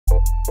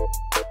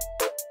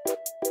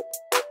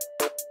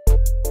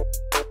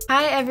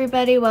Hi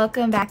everybody,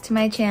 welcome back to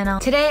my channel.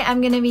 Today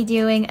I'm going to be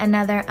doing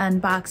another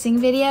unboxing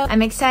video.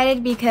 I'm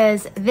excited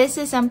because this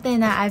is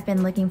something that I've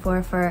been looking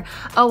for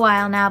a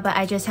while now, but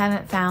I just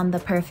haven't found the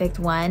perfect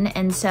one.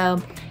 And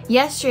so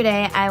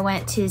yesterday I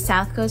went to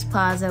South Coast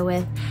Plaza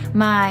with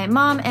my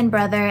mom and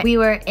brother. We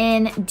were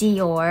in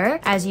Dior,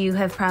 as you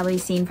have probably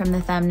seen from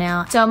the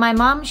thumbnail. So my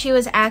mom, she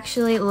was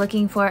actually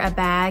looking for a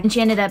bag and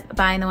she ended up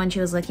buying the one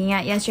she was looking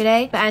at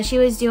yesterday. But as she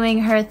was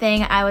doing her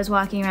thing, I was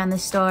walking around the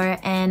store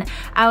and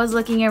I was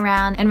looking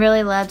around and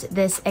really loved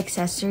this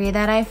accessory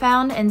that I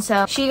found. And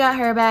so she got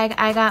her bag,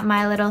 I got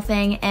my little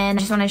thing, and I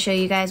just want to show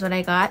you guys what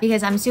I got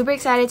because I'm super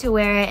excited to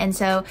wear it. And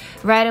so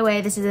right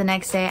away, this is the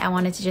next day, I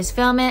wanted to just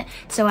film it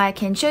so I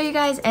can show you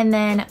guys and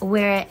then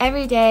wear it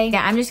every day.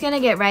 Yeah, I'm just gonna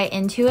get right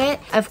into it.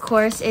 Of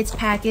course, it's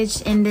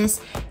packaged in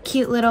this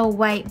cute little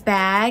white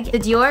bag. The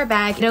Dior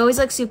bag, it always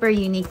looks super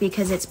unique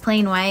because it's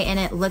plain white and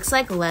it looks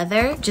like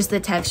leather, just the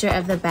texture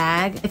of the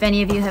bag. If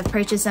any of you have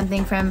purchased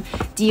something from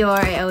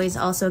Dior, it always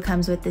also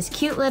comes with this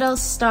cute little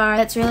star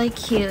that's really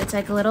cute. It's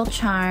like a little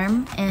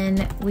charm,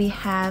 and we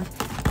have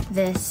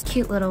this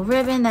cute little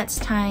ribbon that's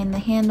tying the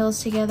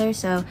handles together.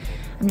 So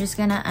I'm just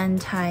gonna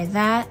untie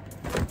that.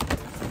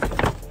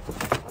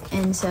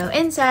 And so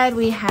inside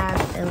we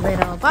have a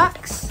little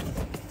box,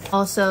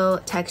 also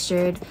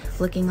textured,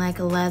 looking like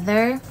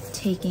leather.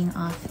 Taking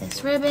off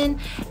this ribbon,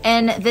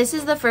 and this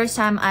is the first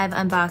time I've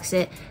unboxed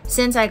it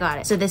since I got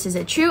it. So this is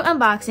a true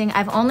unboxing.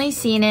 I've only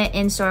seen it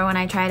in store when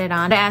I tried it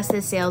on. I asked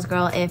this sales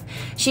girl if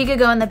she could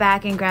go in the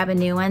back and grab a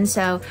new one,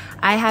 so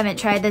I haven't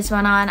tried this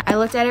one on. I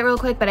looked at it real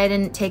quick, but I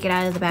didn't take it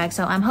out of the bag,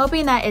 so I'm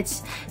hoping that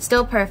it's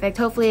still perfect.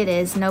 Hopefully it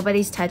is.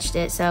 Nobody's touched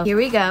it. So here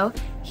we go.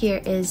 Here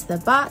is the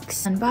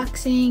box.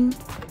 Unboxing,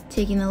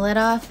 taking the lid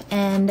off,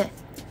 and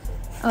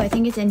oh, I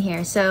think it's in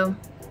here. So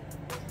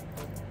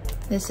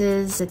this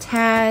is the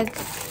tag.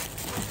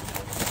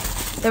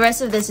 The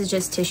rest of this is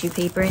just tissue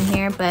paper in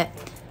here, but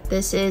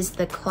this is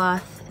the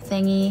cloth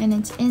thingy, and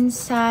it's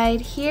inside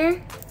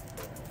here.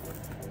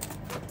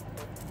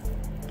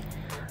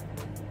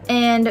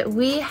 And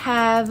we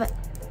have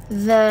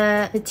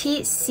the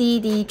petite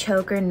CD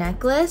choker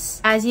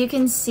necklace. As you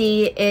can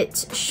see,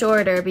 it's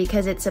shorter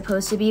because it's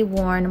supposed to be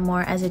worn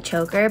more as a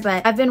choker,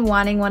 but I've been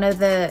wanting one of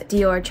the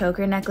Dior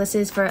choker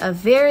necklaces for a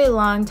very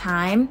long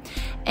time,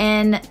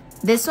 and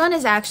this one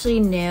is actually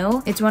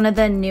new. It's one of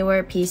the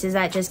newer pieces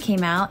that just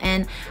came out,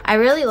 and I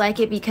really like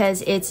it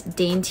because it's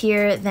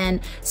daintier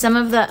than some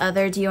of the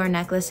other Dior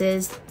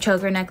necklaces,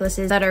 choker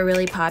necklaces that are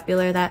really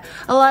popular, that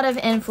a lot of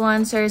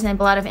influencers and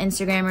a lot of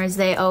Instagrammers,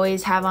 they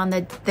always have on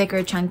the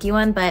thicker chunky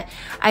one. But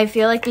I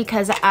feel like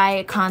because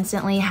I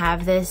constantly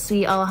have this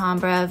Sweet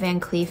Alhambra Van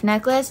Cleef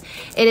necklace,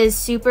 it is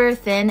super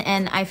thin,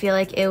 and I feel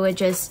like it would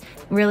just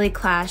really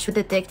clash with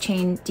the thick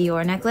chain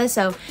Dior necklace.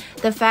 So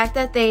the fact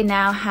that they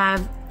now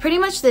have pretty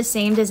much the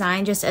same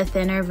design, just a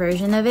thinner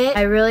version of it,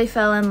 I really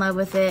fell in love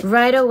with it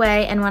right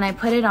away, and when I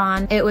put it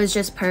on, it was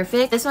just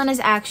perfect. This one is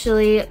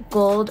actually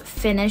gold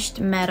finished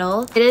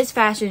metal. It is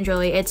fashion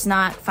jewelry, it's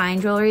not fine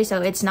jewelry, so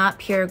it's not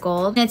pure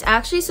gold. And it's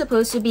actually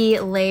supposed to be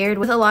layered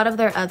with a lot of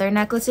their other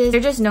necklaces.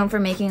 They're just known for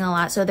making a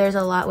lot, so there's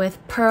a lot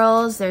with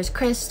pearls, there's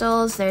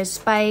crystals, there's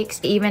spikes.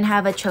 They even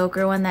have a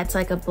choker one that's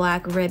like a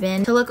black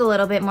ribbon to look a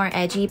little bit more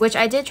edgy, which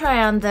I did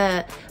try on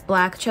the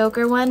black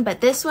choker one, but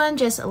this one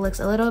just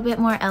looks a little bit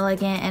more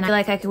elegant, and I feel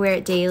like I could wear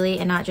it daily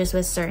and not just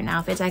with certain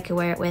outfits. I could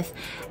wear it with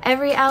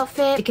every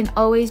outfit. It can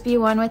always be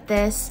worn with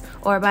this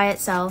or by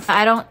itself.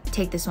 I don't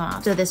take this one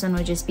off, so this one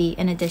would just be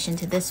in addition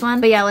to this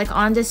one. But yeah, like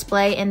on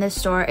display in the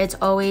store, it's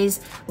always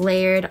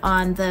layered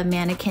on the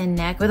mannequin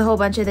neck with a whole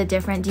bunch of the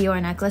different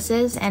Dior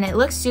necklaces, and it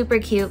looks super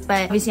cute.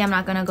 But obviously I'm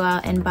not gonna go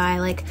out and buy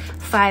like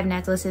 5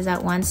 necklaces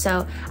at once,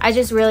 so I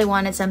just really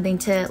wanted something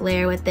to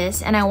layer with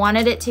this, and I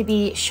wanted it to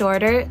be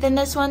shorter than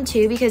this one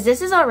too, because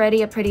this is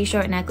already a pretty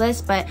short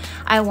necklace, but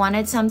I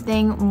wanted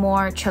something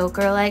more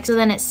choker like, so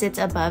then it sits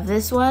above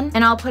this one.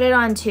 And I'll put it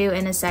on too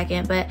in a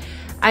second, but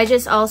I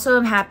just also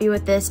am happy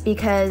with this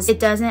because it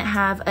doesn't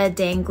have a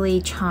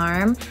dangly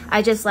charm.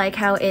 I just like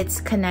how it's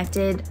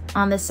connected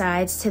on the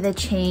sides to the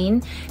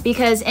chain,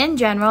 because in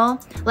general,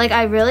 like,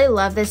 I really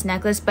love this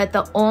necklace, but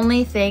the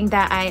only thing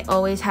that I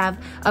always have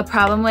a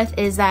problem with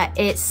is that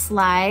it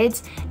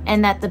slides,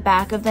 and that the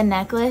back of the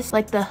necklace,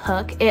 like the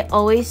hook, it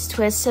always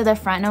twists to the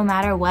front no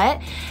matter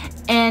what.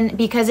 And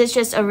because it's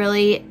just a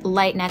really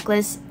light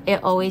necklace,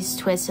 it always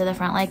twists to the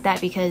front like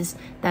that because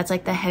that's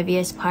like the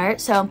heaviest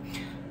part. So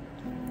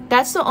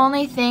that's the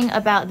only thing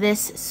about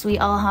this Sweet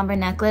Alhambra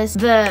necklace.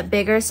 The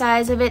bigger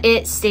size of it,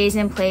 it stays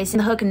in place and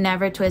the hook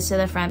never twists to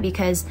the front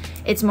because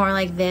it's more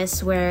like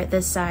this where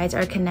the sides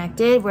are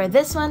connected, where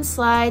this one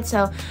slides.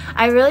 So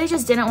I really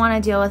just didn't want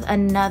to deal with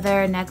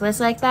another necklace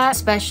like that,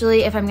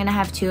 especially if I'm gonna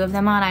have 2 of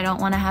them on. I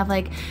don't want to have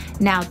like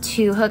now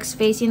 2 hooks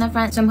facing the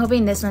front. So I'm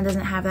hoping this one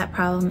doesn't have that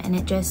problem and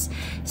it just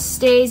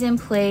stays in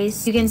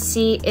place. You can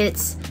see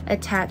it's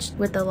attached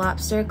with the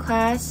lobster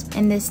clasp,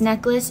 and this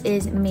necklace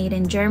is made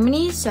in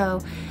Germany.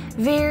 So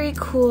very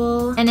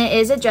cool, and it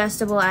is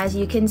adjustable, as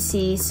you can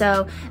see.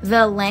 So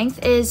the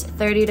length is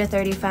 30 to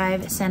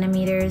 35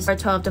 centimeters or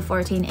 12 to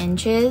 14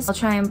 inches. I'll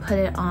try and put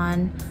it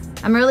on.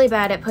 I'm really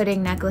bad at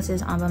putting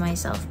necklaces on by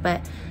myself,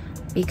 but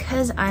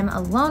because I'm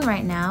alone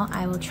right now,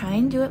 I will try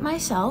and do it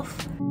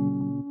myself.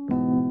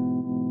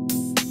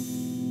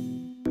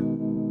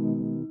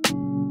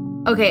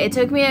 Okay, it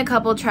took me a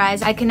couple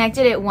tries. I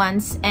connected it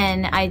once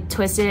and I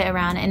twisted it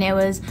around and it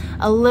was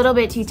a little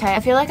bit too tight. I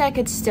feel like I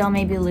could still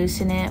maybe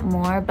loosen it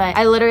more, but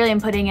I literally am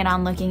putting it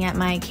on looking at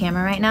my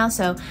camera right now,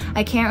 so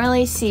I can't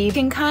really see. You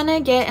can kind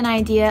of get an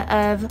idea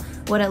of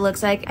what it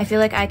looks like. I feel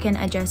like I can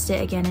adjust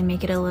it again and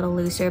make it a little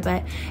looser,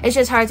 but it's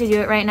just hard to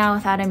do it right now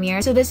without a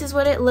mirror. So this is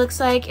what it looks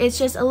like. It's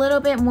just a little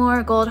bit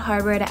more gold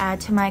hardware to add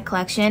to my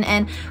collection,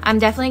 and I'm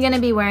definitely going to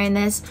be wearing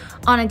this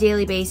on a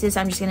daily basis.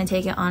 I'm just going to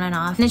take it on and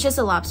off, and it's just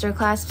a lobster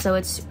clasp, so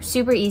it's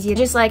super easy.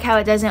 Just like how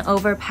it doesn't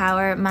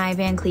overpower my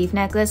Van Cleef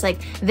necklace, like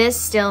this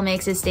still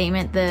makes a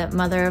statement, the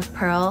mother of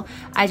pearl.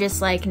 I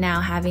just like now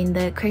having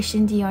the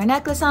Christian Dior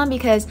necklace on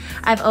because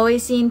I've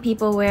always seen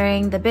people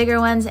wearing the bigger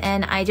ones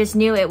and I just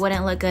knew it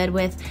wouldn't look good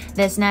with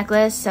this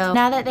necklace. So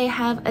now that they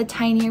have a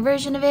tinier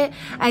version of it,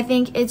 I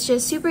think it's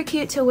just super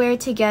cute to wear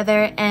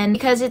together, and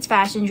because it's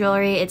fashion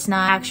jewelry, it's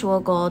not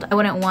actual gold. I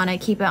wouldn't want to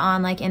keep it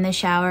on like in the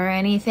shower or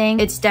anything.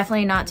 It's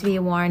definitely not to be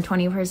worn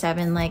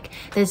 24/7 like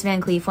this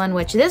Van Cleef one,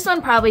 which this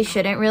one probably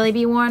shouldn't really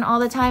be worn all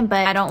the time,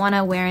 but I don't want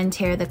to wear and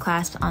tear the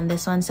clasp on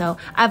this one, so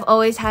I've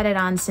always had it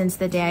on since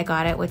the day I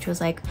got it, which was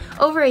like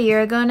over a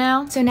year ago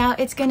now. So now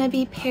it's gonna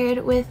be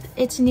paired with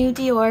its new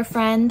Dior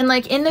friend, and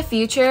like in the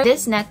future,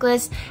 this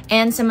necklace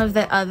and some of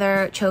the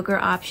other choker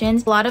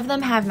options, a lot of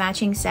them have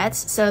matching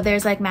sets. So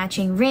there's like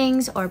matching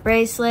rings or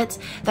bracelets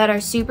that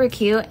are super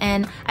cute,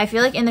 and I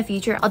feel like in the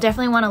future I'll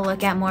definitely want to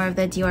look at more of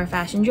the Dior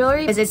fashion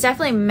jewelry because it's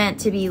definitely meant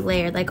to be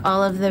layered. Like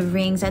all of the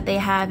rings that they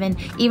have and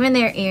even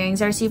their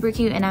earrings are super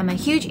cute, and I'm a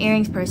huge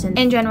earrings person.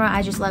 In general,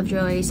 I just love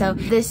jewelry. So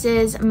this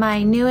is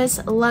my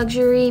newest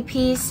luxury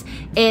piece.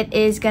 It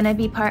is gonna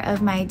be part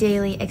of my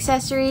daily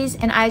accessories,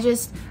 and I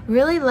just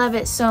really love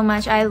it so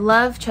much. I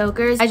love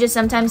chokers. I just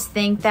sometimes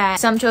think that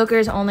some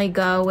chokers only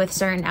go with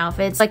certain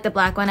outfits. Like the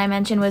black one I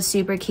mentioned was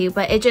super cute,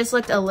 but it just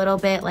looked a little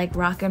bit like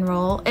rock and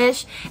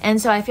roll-ish,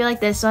 and so I feel like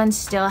this one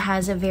still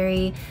has a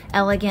very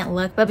elegant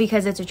look, but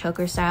because it's a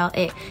choker style,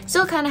 it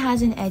still kind of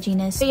has an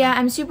edginess. So yeah,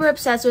 I'm super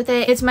obsessed with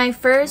it. It's my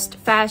first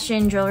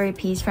fashion jewelry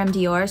piece from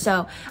Dior,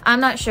 so I'm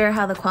not sure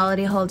how the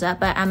quality holds up,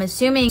 but I'm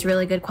assuming it's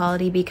really good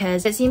quality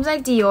because it seems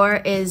like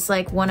Dior is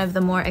like one of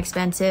the more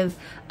expensive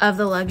of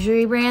the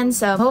luxury brands,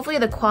 so hopefully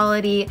the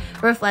quality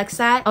reflects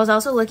that. I was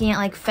also looking at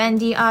like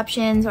Fendi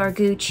options or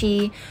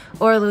Gucci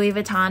or Louis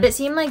Vuitton. It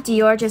seemed like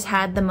Dior just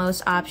had the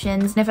most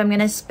options, and if I'm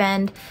gonna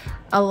spend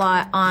a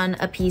lot on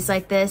a piece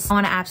like this, I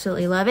want to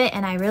absolutely love it,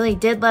 and I really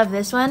did love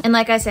this one. And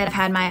like I said, I've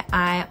had my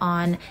eye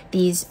on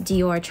these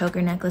Dior choker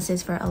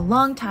necklaces for a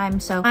long time,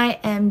 so I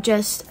am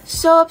just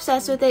so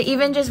obsessed with it.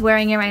 Even just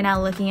wearing it right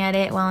now, looking at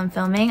it while I'm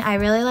filming, I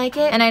really like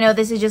it. And I know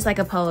this is just like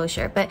a polo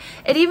shirt, but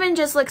it even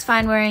just looks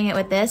fine wearing it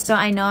with this, so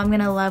I know I'm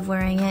gonna love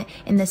wearing it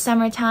in the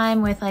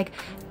summertime with like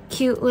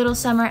cute little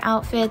summer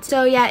outfits.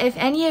 So yeah, if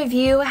any of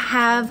you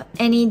have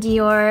any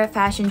Dior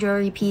fashion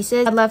jewelry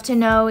pieces, I'd love to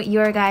know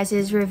your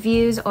guys'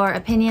 reviews or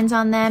opinions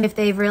on them, if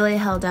they've really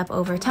held up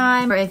over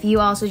time, or if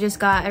you also just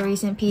got a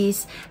recent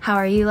piece, how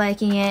are you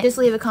liking it? Just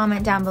leave a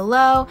comment down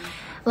below.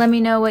 Let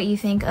me know what you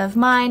think of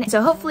mine.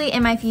 So hopefully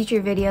in my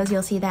future videos,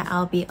 you'll see that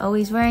I'll be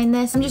always wearing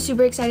this. I'm just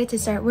super excited to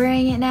start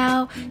wearing it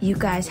now. You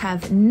guys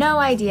have no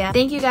idea.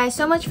 Thank you guys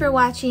so much for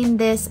watching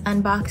this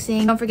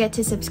unboxing. Don't forget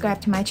to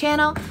subscribe to my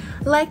channel,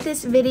 like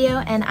this video,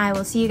 and I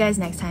will see you guys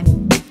next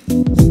time.